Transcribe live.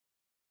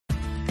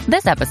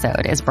This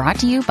episode is brought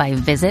to you by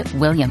Visit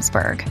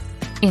Williamsburg.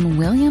 In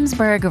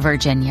Williamsburg,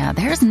 Virginia,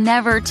 there's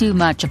never too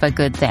much of a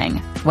good thing.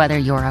 Whether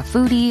you're a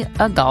foodie,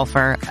 a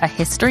golfer, a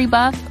history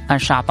buff, a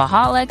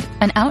shopaholic,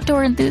 an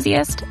outdoor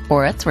enthusiast,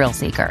 or a thrill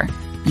seeker,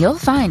 you'll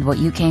find what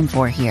you came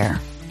for here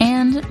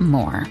and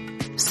more.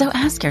 So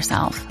ask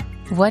yourself,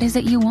 what is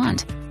it you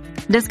want?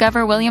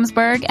 Discover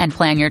Williamsburg and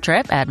plan your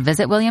trip at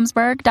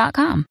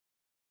visitwilliamsburg.com.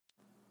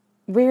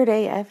 Weird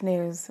AF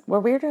News,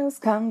 where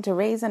weirdos come to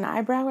raise an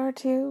eyebrow or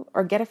two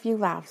or get a few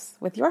laughs,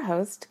 with your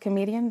host,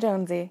 comedian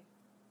Jonesy.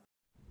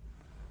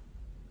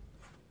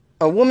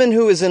 A woman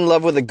who is in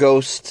love with a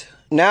ghost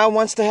now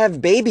wants to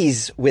have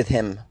babies with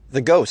him.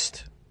 The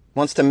ghost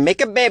wants to make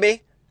a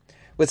baby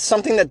with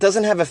something that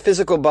doesn't have a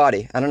physical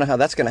body. I don't know how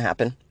that's going to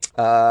happen.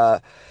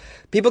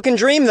 People can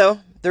dream, though.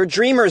 There are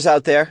dreamers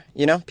out there,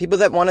 people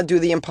that want to do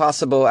the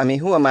impossible. I mean,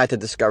 who am I to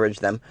discourage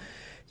them?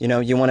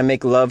 You want to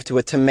make love to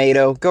a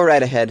tomato? Go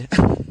right ahead.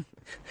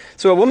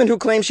 So a woman who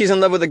claims she's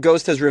in love with a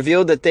ghost has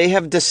revealed that they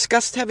have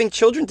discussed having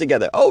children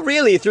together. Oh,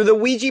 really? Through the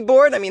Ouija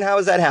board? I mean, how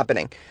is that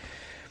happening?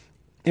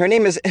 Her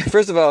name is,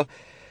 first of all,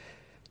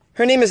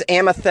 her name is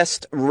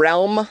Amethyst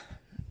Realm.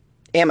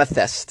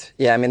 Amethyst.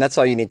 Yeah, I mean, that's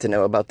all you need to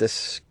know about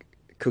this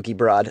kooky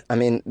broad. I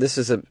mean, this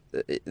is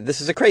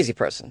a crazy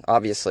person,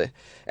 obviously.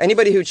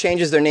 Anybody who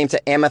changes their name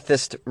to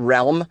Amethyst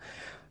Realm,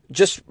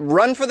 just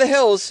run for the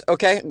hills,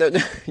 okay?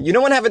 You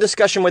don't want to have a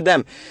discussion with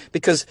them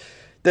because,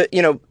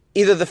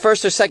 either the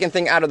first or second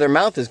thing out of their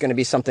mouth is going to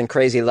be something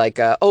crazy like,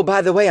 oh,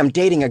 by the way, I'm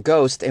dating a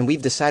ghost and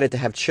we've decided to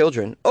have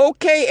children.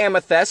 Okay,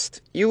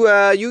 Amethyst, you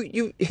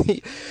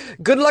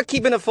good luck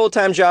keeping a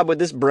full-time job with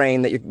this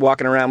brain that you're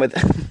walking around with.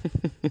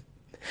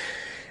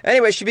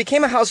 Anyway, she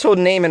became a household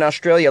name in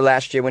Australia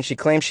last year when she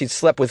claimed she'd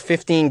slept with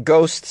 15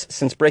 ghosts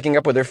since breaking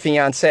up with her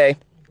fiancé.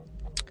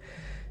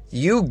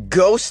 You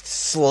ghost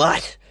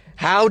slut.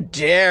 How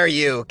dare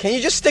you? Can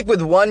you just stick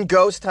with one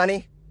ghost,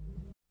 honey?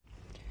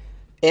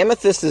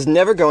 Amethyst is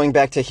never going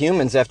back to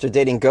humans after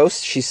dating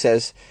ghosts, she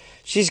says.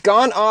 She's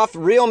gone off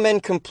real men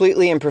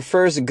completely and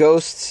prefers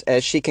ghosts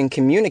as she can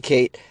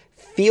communicate,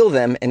 feel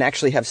them, and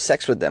actually have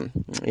sex with them.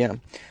 Yeah.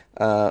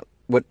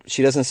 What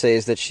she doesn't say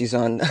is that she's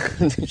on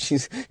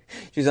she's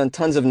on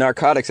tons of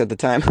narcotics at the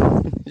time.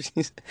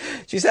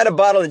 she's had a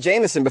bottle of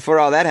Jameson before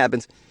all that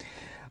happens.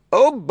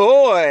 Oh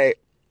boy.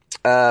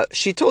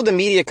 She told the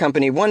media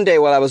company one day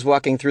while I was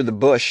walking through the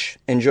bush,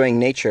 enjoying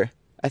nature.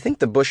 I think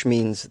the bush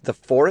means the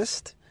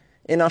forest.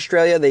 In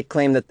Australia, they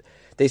claim that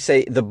they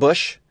say the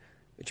bush,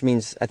 which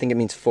means, I think it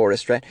means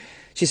forest, right?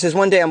 She says,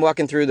 one day I'm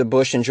walking through the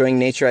bush, enjoying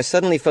nature. I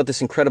suddenly felt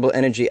this incredible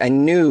energy. I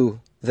knew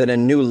that a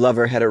new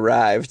lover had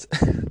arrived.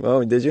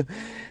 Oh, did you?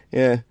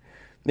 Yeah.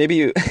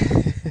 Maybe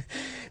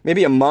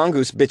a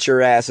mongoose bit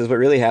your ass is what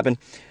really happened.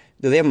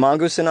 Do they have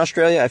mongoose in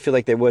Australia? I feel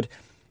like they would.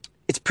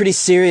 It's pretty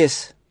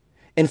serious.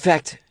 In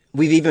fact,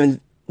 we've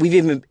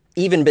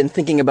even been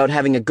thinking about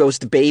having a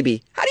ghost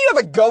baby. How do you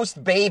have a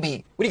ghost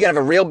baby? What, are you going to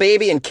have a real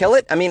baby and kill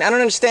it? I mean, I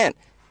don't understand.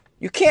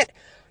 You can't...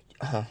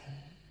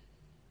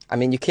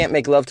 you can't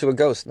make love to a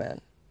ghost, man.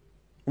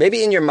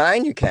 Maybe in your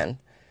mind you can.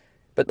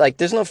 But,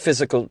 there's no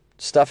physical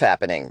stuff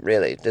happening,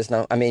 really. There's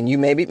no...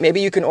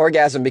 maybe you can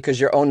orgasm because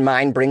your own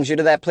mind brings you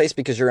to that place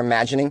because you're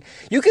imagining.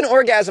 You can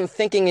orgasm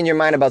thinking in your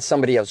mind about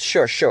somebody else.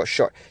 Sure.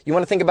 You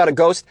want to think about a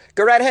ghost?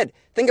 Go right ahead.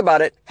 Think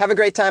about it. Have a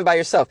great time by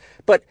yourself.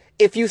 But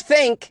if you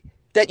think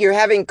that you're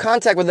having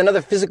contact with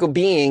another physical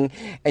being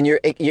and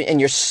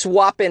you're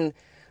swapping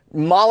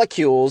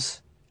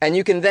molecules and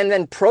you can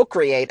then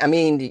procreate,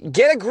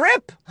 get a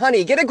grip,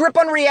 honey. Get a grip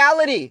on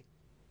reality.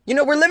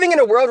 We're living in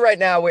a world right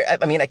now where,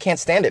 I can't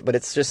stand it, but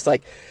it's just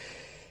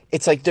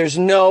it's like there's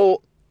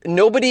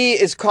nobody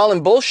is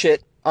calling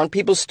bullshit on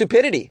people's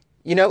stupidity.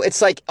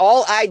 It's like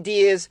all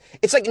ideas,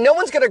 it's like no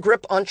one's got a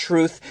grip on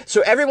truth,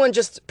 so everyone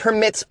just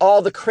permits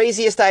all the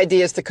craziest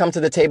ideas to come to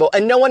the table,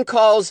 and no one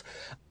calls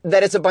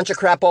that it's a bunch of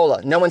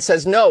crapola. No one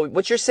says, no,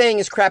 what you're saying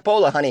is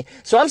crapola, honey.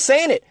 So I'm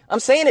saying it,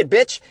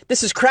 bitch.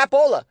 This is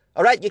crapola,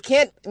 all right? You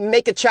can't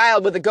make a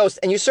child with a ghost,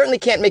 and you certainly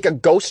can't make a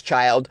ghost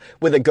child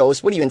with a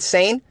ghost. What are you,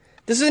 insane?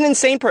 This is an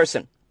insane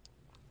person.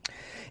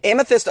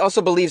 Amethyst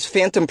also believes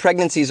phantom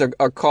pregnancies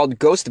are called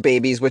ghost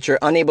babies, which are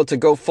unable to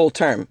go full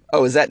term.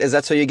 Oh, is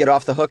that so you get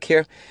off the hook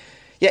here?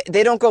 Yeah,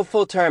 they don't go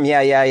full term.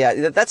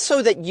 Yeah. That's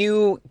so that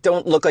you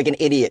don't look like an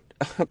idiot.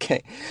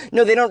 Okay.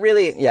 No, they don't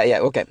really. Yeah,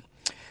 okay.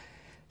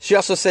 She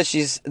also said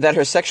that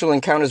her sexual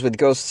encounters with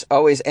ghosts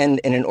always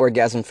end in an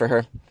orgasm for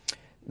her.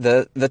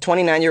 The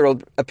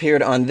 29-year-old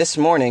appeared on This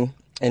Morning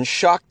and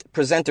shocked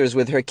presenters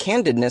with her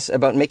candidness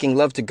about making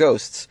love to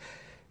ghosts.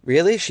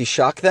 Really? She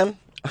shocked them?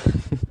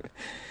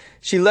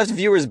 She left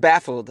viewers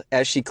baffled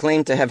as she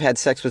claimed to have had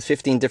sex with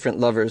 15 different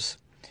lovers.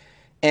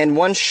 And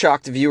one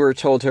shocked viewer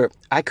told her,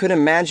 I could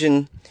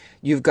imagine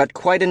you've got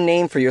quite a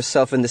name for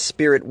yourself in the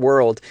spirit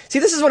world. See,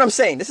 this is what I'm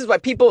saying. This is why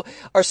people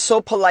are so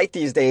polite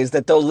these days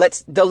that they'll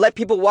let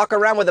people walk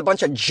around with a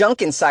bunch of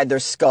junk inside their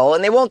skull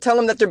and they won't tell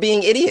them that they're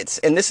being idiots.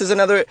 And this is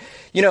another,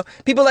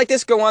 people like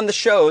this go on the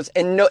shows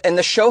and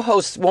the show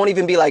hosts won't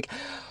even be like,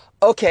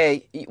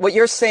 okay, what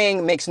you're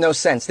saying makes no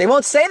sense. They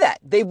won't say that.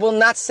 They will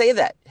not say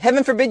that.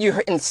 heaven forbid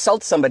you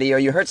insult somebody or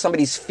you hurt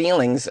somebody's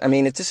feelings. I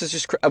mean, this is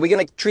just, are we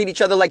going to treat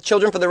each other like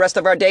children for the rest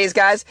of our days,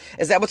 guys?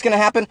 Is that what's going to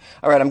happen?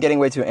 All right, I'm getting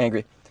way too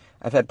angry.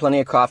 I've had plenty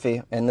of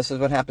coffee, and this is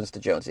what happens to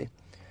Jonesy.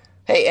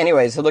 Hey,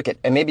 anyways, look at,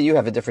 and maybe you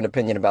have a different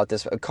opinion about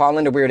this. Call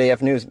into Weird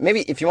AF News.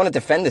 Maybe if you want to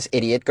defend this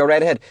idiot, go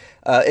right ahead.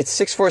 It's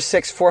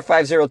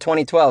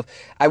 646-450-2012.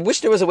 I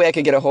wish there was a way I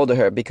could get a hold of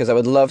her because I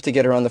would love to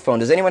get her on the phone.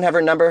 Does anyone have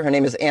her number? Her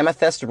name is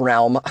Amethyst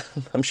Realm.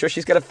 I'm sure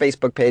she's got a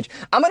Facebook page.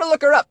 I'm going to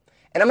look her up,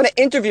 and I'm going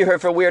to interview her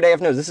for Weird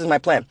AF News. This is my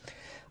plan.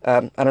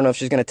 I don't know if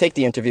she's going to take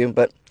the interview,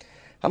 but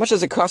how much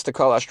does it cost to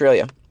call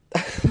Australia?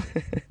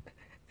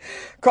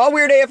 Call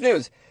Weird AF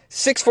News.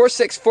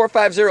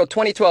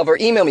 646-450-2012 or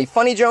email me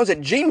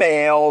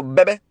funnyjones@gmail,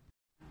 baby.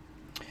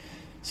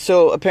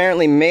 So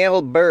apparently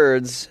male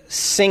birds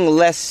sing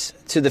less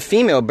to the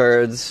female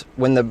birds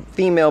when the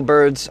female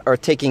birds are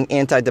taking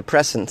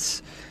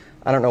antidepressants.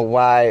 I don't know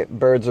why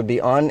birds would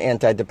be on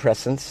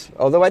antidepressants,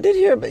 although I did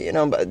hear,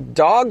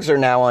 dogs are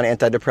now on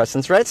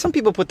antidepressants, right? Some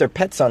people put their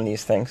pets on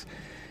these things.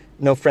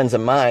 No friends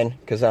of mine,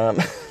 because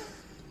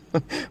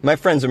my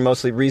friends are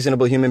mostly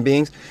reasonable human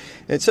beings.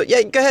 And so,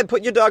 yeah, go ahead,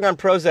 put your dog on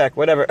Prozac,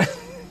 whatever.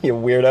 You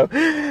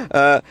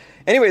weirdo.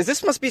 Anyways,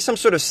 this must be some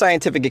sort of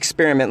scientific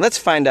experiment. Let's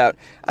find out.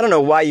 I don't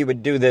know why you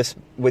would do this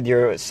with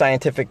your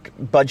scientific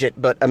budget,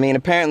 but, I mean,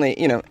 apparently,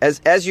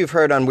 as you've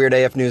heard on Weird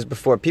AF News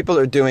before, people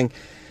are doing...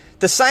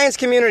 The science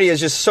community is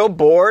just so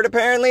bored,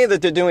 apparently,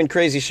 that they're doing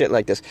crazy shit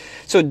like this.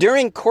 So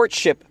during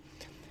courtship,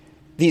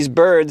 these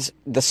birds,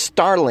 the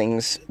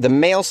starlings, the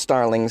male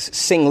starlings,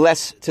 sing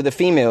less to the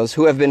females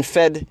who have been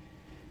fed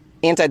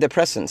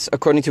antidepressants,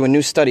 according to a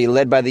new study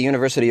led by the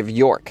University of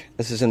York.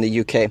 This is in the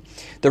UK.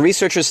 The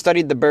researchers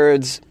studied the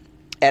birds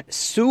at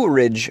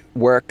sewerage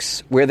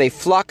works where they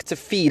flock to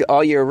feed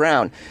all year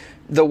round.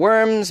 The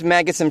worms,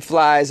 maggots, and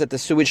flies at the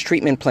sewage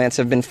treatment plants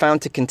have been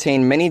found to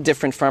contain many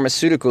different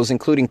pharmaceuticals,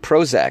 including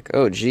Prozac.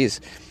 Oh,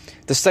 geez.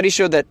 The study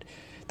showed that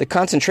the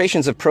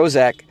concentrations of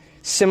Prozac,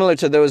 similar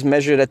to those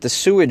measured at the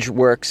sewage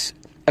works,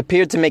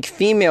 appeared to make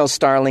female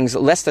starlings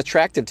less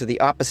attractive to the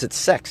opposite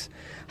sex.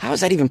 How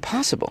is that even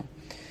possible?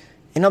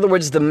 In other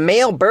words, the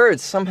male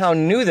birds somehow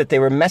knew that they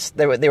were on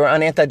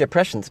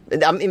antidepressants.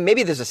 I mean,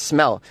 maybe there's a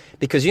smell,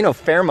 because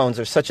pheromones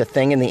are such a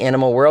thing in the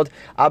animal world.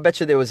 I'll bet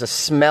you there was a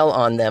smell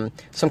on them,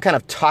 some kind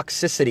of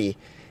toxicity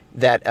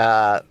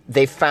that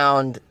they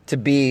found to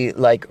be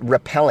like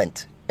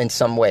repellent in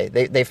some way.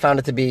 They found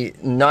it to be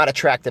not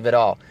attractive at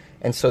all,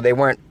 and so they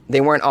weren't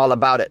all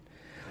about it.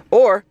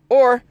 Or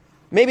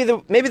maybe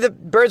the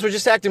birds were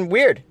just acting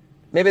weird.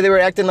 Maybe they were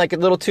acting like a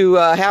little too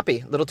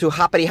happy, a little too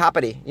hoppity.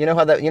 You know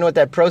what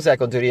that Prozac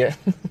will do to you?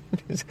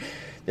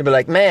 They'd be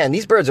like, man,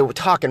 these birds are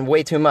talking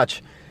way too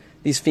much.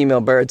 These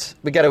female birds.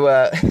 We got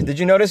to. Did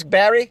you notice,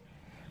 Barry,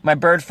 my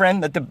bird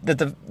friend, that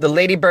the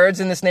lady birds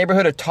in this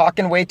neighborhood are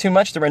talking way too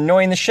much? They're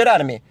annoying the shit out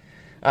of me.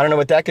 I don't know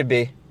what that could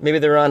be. Maybe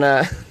they're on.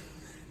 I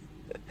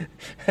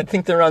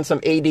think they're on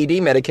some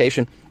ADD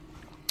medication.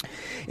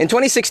 In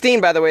 2016,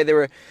 by the way, there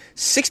were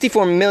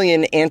 64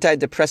 million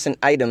antidepressant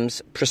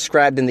items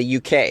prescribed in the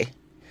UK.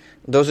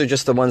 Those are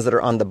just the ones that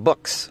are on the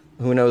books.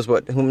 Who knows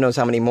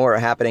how many more are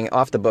happening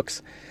off the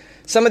books.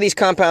 Some of these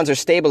compounds are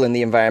stable in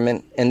the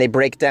environment, and they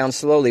break down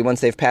slowly once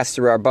they've passed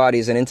through our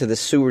bodies and into the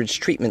sewage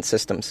treatment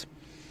systems.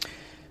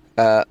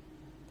 But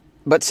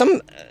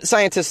some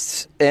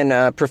scientists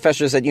and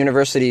professors at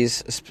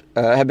universities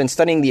have been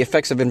studying the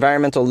effects of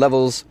environmental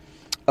levels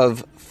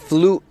of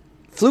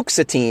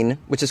fluoxetine,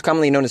 which is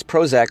commonly known as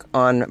Prozac,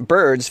 on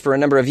birds for a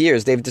number of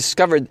years. They've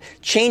discovered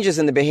changes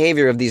in the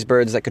behavior of these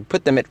birds that could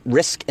put them at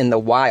risk in the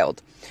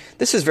wild.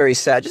 This is very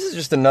sad. This is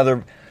just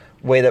another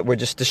way that we're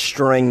just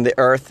destroying the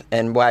earth,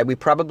 and why we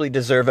probably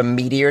deserve a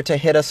meteor to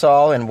hit us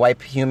all and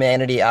wipe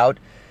humanity out.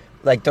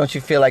 Like, don't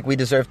you feel like we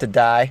deserve to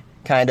die,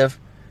 kind of?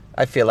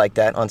 I feel like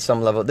that on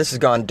some level. This has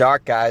gone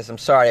dark, guys. I'm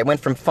sorry. I went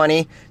from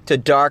funny to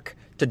dark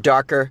to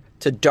darker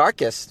to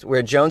darkest,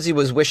 where Jonesy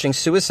was wishing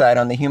suicide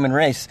on the human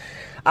race.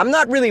 I'm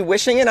not really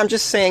wishing it. I'm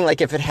just saying,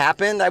 like, if it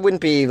happened, I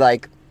wouldn't be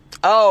like,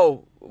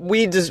 oh,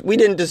 we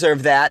didn't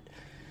deserve that,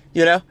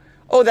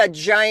 Oh, that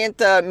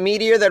giant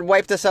meteor that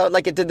wiped us out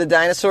like it did the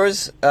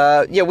dinosaurs.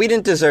 Yeah, we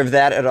didn't deserve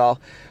that at all.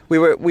 We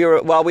were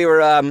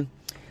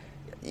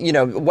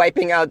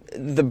wiping out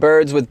the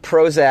birds with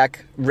Prozac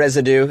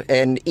residue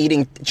and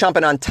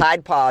chomping on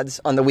Tide Pods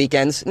on the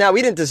weekends. No,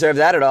 we didn't deserve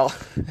that at all.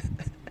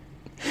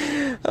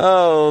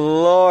 Oh,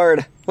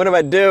 Lord. What do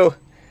I do?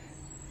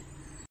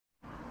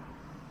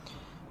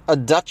 A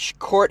Dutch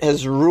court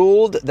has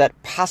ruled that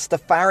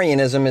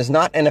Pastafarianism is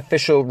not an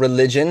official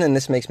religion, and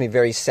this makes me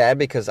very sad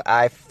because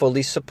I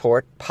fully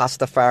support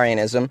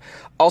Pastafarianism,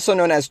 also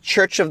known as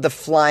Church of the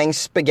Flying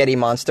Spaghetti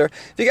Monster.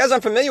 If you guys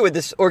aren't familiar with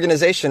this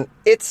organization,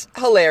 it's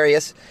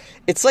hilarious.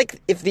 It's like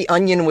if The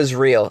Onion was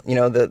real,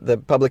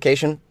 the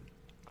publication.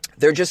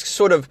 They're just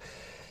sort of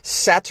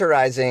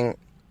satirizing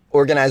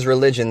organized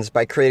religions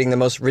by creating the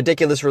most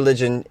ridiculous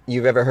religion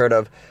you've ever heard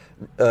of,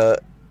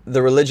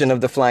 the religion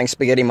of the Flying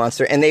Spaghetti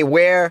Monster. And they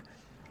wear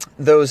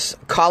those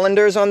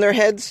colanders on their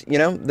heads,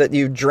 that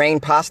you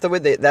drain pasta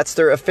with. That's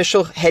their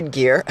official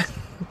headgear.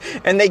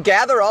 And they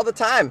gather all the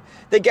time.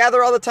 They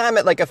gather all the time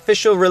at like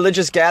official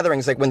religious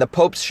gatherings, like when the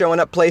Pope's showing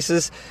up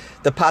places,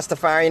 the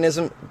Pastafarian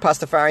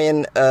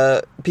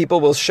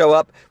people will show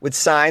up with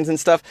signs and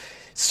stuff.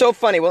 So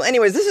funny. Well,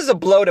 anyways, this is a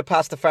blow to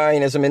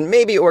Pastafarianism and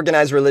maybe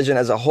organized religion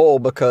as a whole,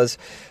 because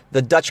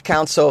the Dutch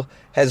Council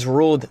has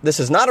ruled this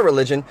is not a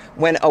religion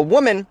when a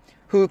woman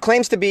who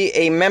claims to be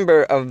a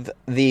member of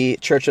the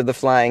Church of the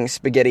Flying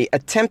Spaghetti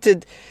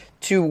attempted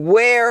to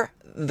wear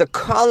the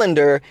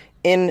colander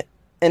in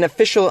an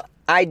official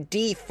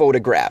ID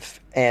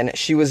photograph, and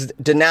she was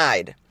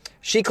denied.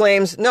 She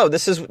claims, no,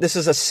 this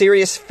is a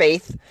serious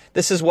faith.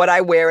 This is what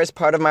I wear as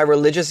part of my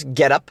religious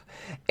getup.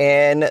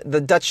 And the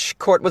Dutch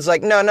court was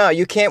like, no,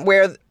 you can't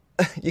wear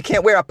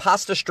a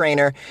pasta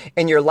strainer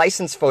in your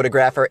license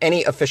photograph or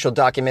any official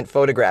document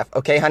photograph.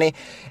 Okay, honey?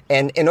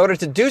 And in order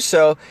to do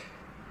so,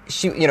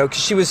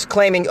 she was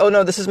claiming, oh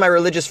no, this is my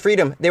religious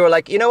freedom. They were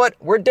like, you know what?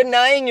 We're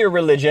denying your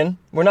religion.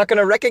 We're not going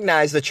to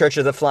recognize the Church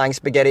of the Flying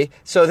Spaghetti.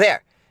 So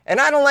there.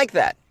 And I don't like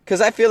that,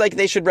 because I feel like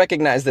they should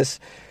recognize this.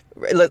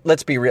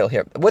 Let's be real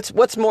here.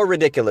 What's more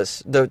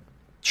ridiculous? The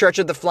Church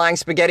of the Flying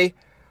Spaghetti?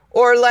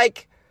 Or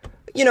like,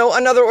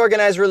 another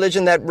organized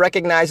religion that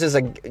recognizes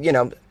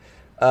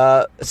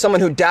someone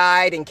who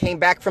died and came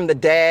back from the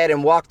dead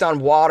and walked on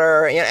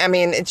water. I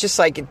mean, it's just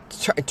like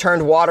it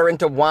turned water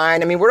into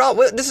wine. I mean,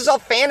 this is all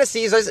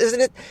fantasies, isn't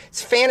it?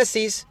 It's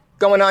fantasies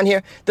going on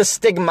here. The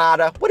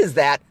stigmata. What is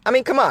that? I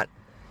mean, come on.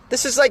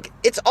 This is like,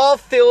 it's all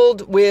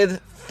filled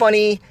with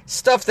funny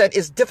stuff that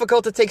is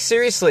difficult to take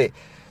seriously.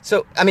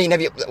 So, I mean,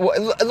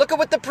 look at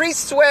what the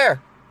priests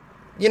wear.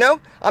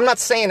 I'm not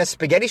saying a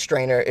spaghetti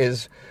strainer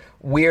is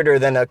weirder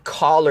than a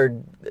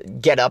collared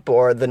getup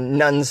or the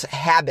nuns'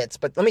 habits,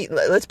 but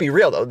let's be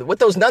real though. What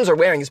those nuns are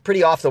wearing is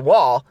pretty off the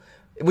wall.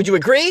 Would you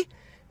agree?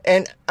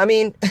 And I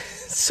mean,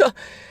 so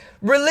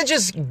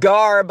religious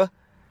garb,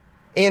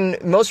 in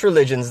most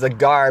religions, the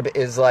garb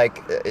is like,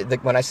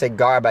 when I say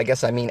garb, I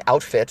guess I mean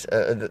outfit.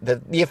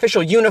 The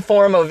official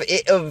uniform of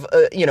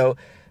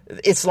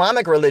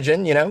Islamic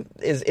religion,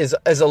 is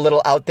a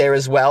little out there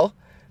as well.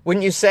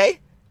 Wouldn't you say?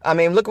 I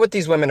mean, look what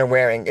these women are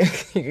wearing,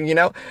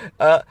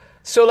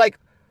 So like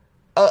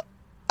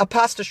a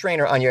pasta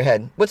strainer on your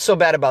head. What's so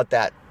bad about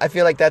that? I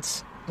feel like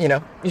that's,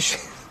 you should.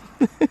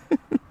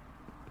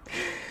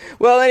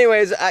 Well,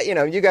 anyways,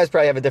 you guys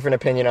probably have a different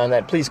opinion on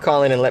that. Please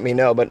call in and let me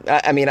know. But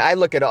I mean, I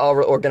look at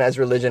all organized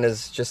religion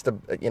as just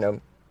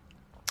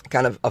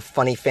kind of a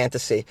funny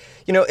fantasy.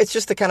 It's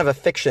just a kind of a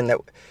fiction that,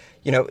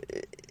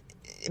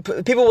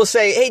 people will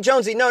say, hey,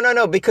 Jonesy,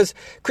 no, because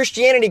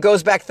Christianity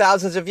goes back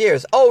thousands of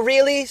years. Oh,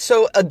 really?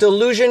 So a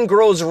delusion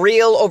grows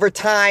real over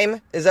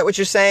time? Is that what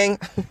you're saying?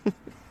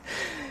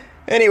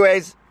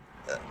 Anyways,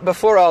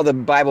 before all the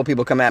Bible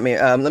people come at me,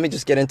 let me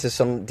just get into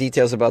some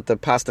details about the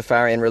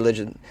Pastafarian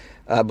religion.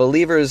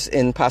 Believers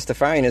in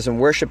Pastafarianism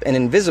worship an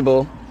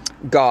invisible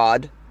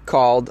god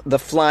called the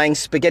Flying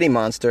Spaghetti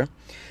Monster.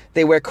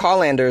 They wear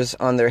colanders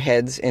on their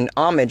heads in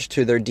homage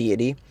to their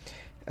deity.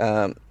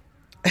 And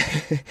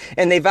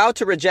they vow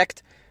to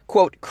reject,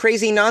 quote,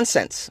 crazy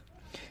nonsense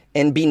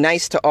and be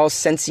nice to all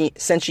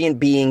sentient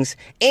beings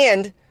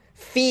and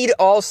feed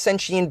all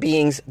sentient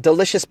beings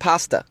delicious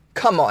pasta.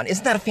 Come on.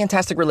 Isn't that a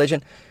fantastic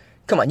religion?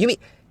 Come on. You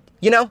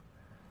name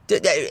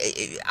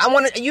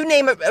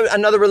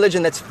another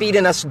religion that's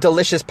feeding us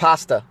delicious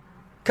pasta.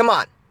 Come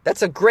on.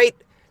 That's a great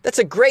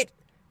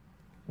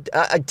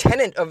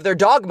tenet of their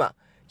dogma.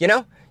 You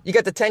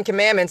got the 10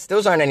 Commandments.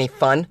 Those aren't any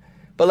fun.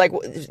 But like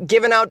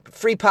giving out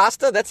free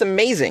pasta, that's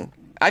amazing.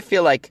 I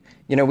feel like,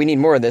 we need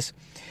more of this.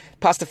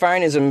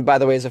 Pastafarianism, by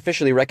the way, is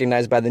officially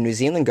recognized by the New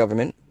Zealand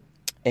government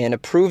and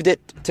approved it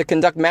to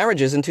conduct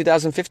marriages in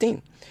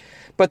 2015.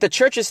 But the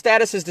church's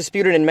status is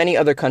disputed in many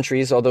other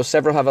countries, although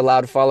several have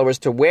allowed followers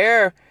to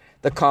wear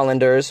the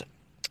colanders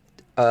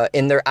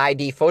in their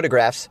ID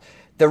photographs.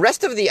 The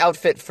rest of the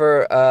outfit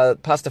for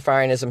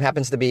Pastafarianism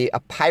happens to be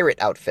a pirate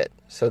outfit.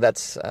 So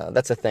that's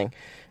a thing.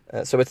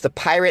 So it's the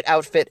pirate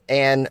outfit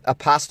and a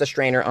pasta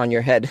strainer on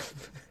your head.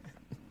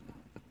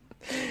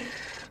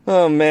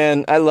 Oh,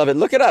 man, I love it.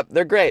 Look it up.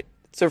 They're great.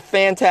 They're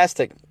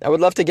fantastic. I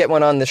would love to get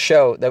one on the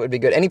show. That would be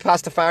good. Any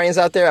Pastafarians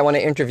out there? I want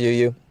to interview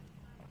you.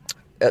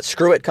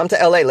 Screw it. Come to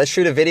LA. Let's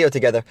shoot a video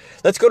together.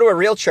 Let's go to a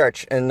real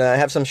church and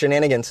have some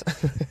shenanigans.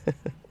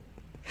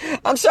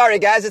 I'm sorry,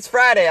 guys. It's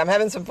Friday. I'm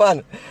having some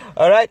fun.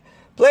 All right?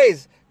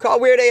 Please, call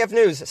Weird AF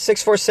News,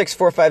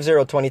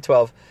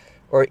 646-450-2012.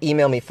 Or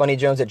email me,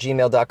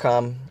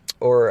 funnyjones@gmail.com.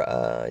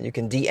 Or you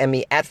can DM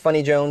me at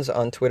funnyjones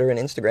on Twitter and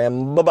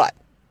Instagram. Bye-bye.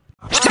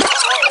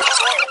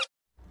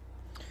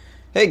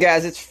 Hey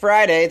guys, it's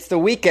Friday, it's the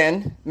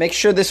weekend. Make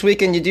sure this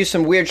weekend you do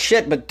some weird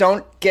shit, but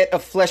don't get a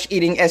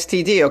flesh-eating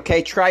STD,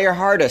 okay? Try your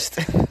hardest.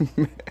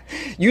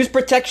 Use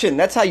protection,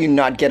 that's how you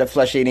not get a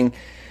flesh-eating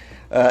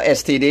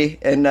STD.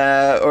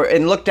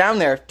 And look down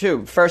there,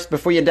 too. First,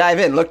 before you dive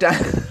in, look down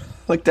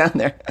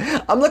there.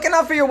 I'm looking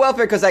out for your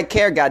welfare because I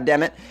care,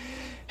 goddammit.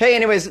 Hey,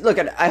 anyways, look,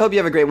 I hope you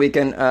have a great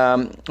weekend.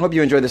 Hope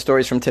you enjoy the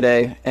stories from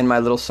today and my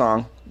little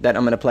song that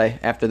I'm going to play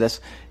after this.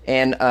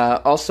 And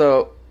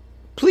also,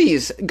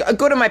 please,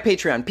 go to my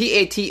Patreon,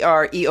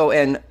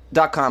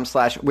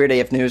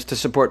 gmail.com/WeirdAFnews to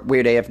support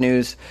Weird AF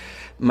News,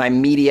 my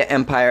media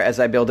empire as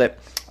I build it.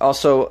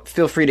 Also,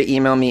 feel free to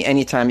email me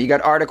anytime. You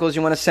got articles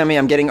you want to send me?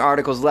 I'm getting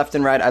articles left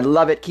and right. I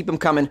love it. Keep them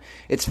coming.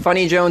 It's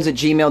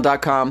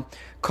funnyjones@gmail.com.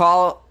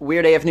 Call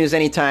Weird AF News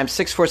anytime,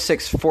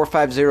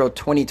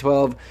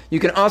 646-450-2012. You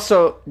can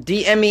also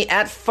DM me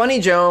at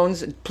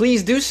funnyjones.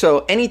 Please do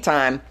so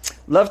anytime.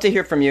 Love to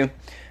hear from you.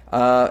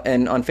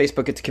 And on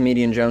Facebook, it's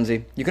Comedian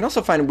Jonesy. You can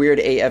also find Weird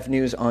AF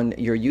News on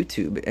your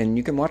YouTube, and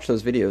you can watch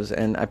those videos.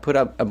 And I put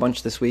up a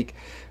bunch this week.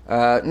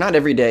 Not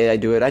every day I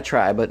do it. I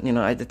try, but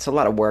it's a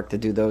lot of work to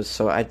do those.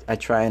 So I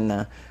try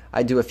and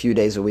I do a few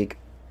days a week.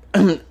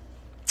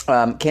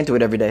 Can't do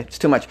it every day. It's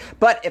too much.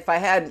 But if I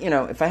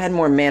had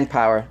more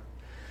manpower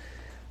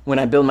when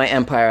I build my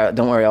empire,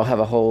 don't worry, I'll have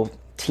a whole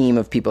team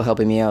of people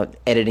helping me out,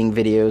 editing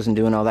videos and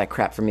doing all that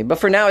crap for me. But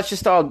for now,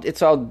 it's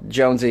all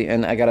Jonesy,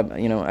 and I gotta,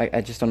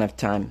 I just don't have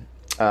time.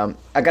 I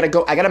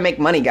gotta make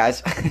money,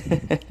 guys.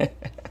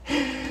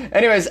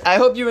 Anyways, I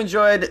hope you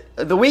enjoyed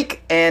the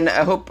week, and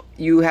I hope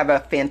you have a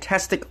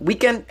fantastic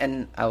weekend,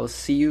 and I will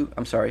see you,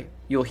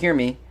 you'll hear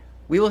me.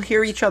 We will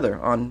hear each other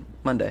on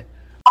Monday.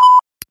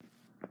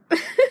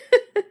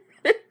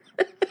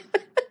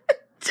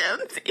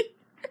 Jonesy,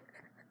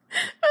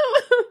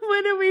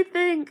 what do we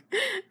think?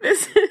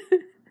 This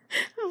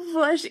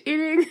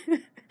flesh-eating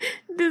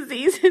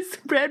disease is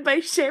spread by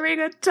sharing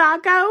a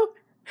taco?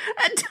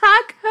 A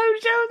taco,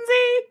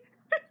 Jonesy?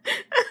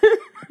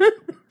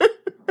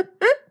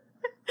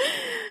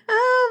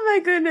 Oh my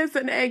goodness,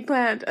 an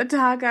eggplant, a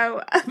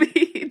taco, a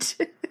beach.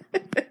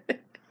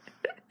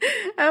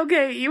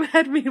 Okay, you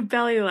had me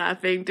belly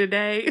laughing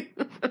today.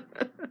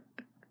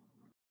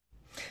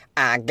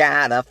 I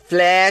got a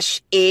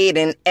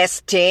flesh-eating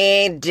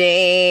STD.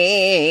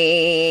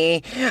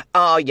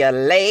 All you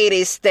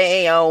ladies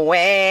stay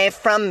away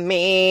from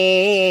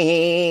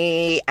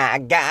me. I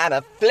got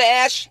a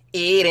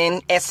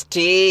flesh-eating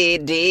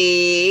STD.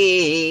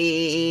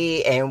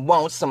 And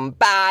won't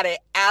somebody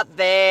out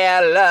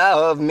there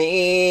love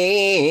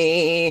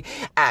me?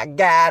 I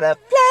got a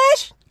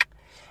flesh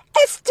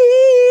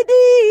STD,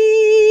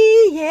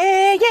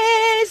 yeah,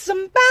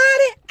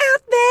 somebody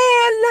out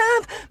there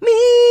love me.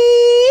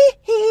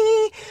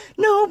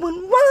 No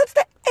one wants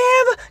to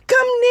ever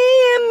come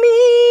near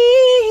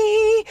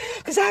me,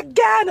 'cause I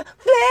got a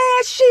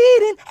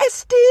flesh-eating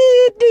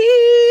STD,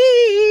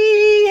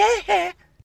 yeah.